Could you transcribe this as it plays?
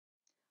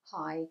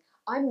Hi,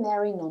 I'm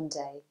Mary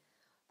Nondé.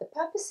 The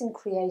purpose in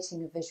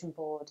creating a vision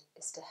board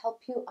is to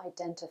help you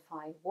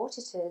identify what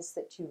it is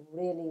that you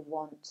really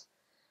want,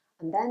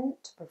 and then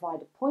to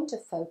provide a point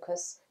of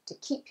focus to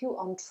keep you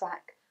on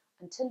track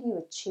until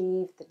you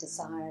achieve the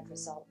desired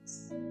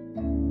results.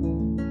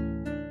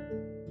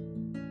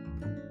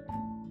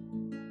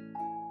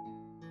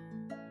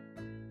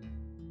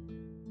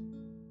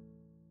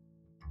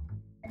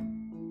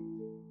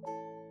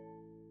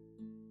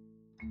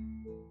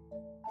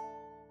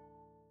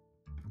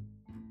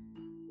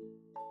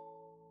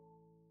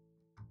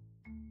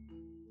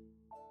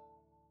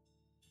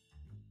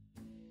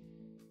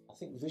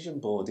 I think vision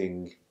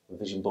boarding and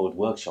vision board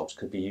workshops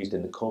could be used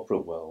in the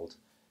corporate world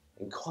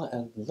in quite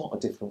a lot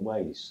of different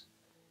ways.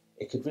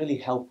 It could really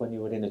help when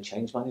you're in a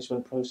change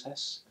management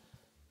process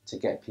to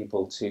get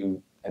people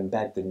to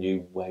embed the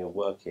new way of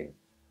working,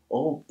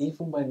 or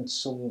even when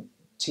some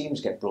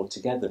teams get brought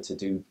together to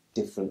do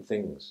different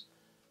things.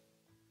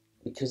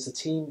 Because the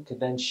team can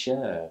then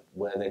share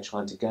where they're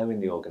trying to go in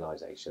the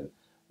organisation,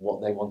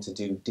 what they want to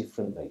do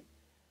differently.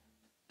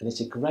 And it's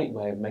a great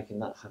way of making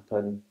that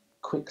happen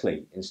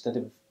quickly instead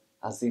of,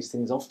 as these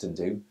things often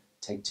do,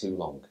 take too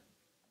long.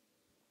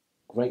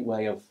 Great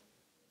way of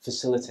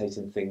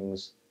facilitating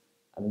things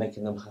and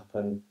making them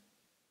happen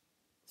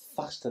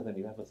faster than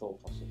you ever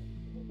thought possible.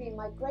 It would be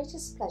my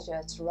greatest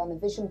pleasure to run a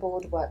vision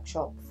board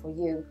workshop for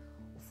you,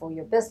 or for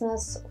your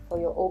business, or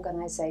for your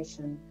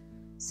organisation,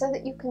 so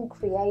that you can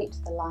create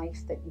the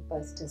life that you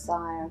both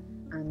desire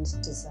and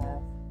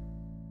deserve.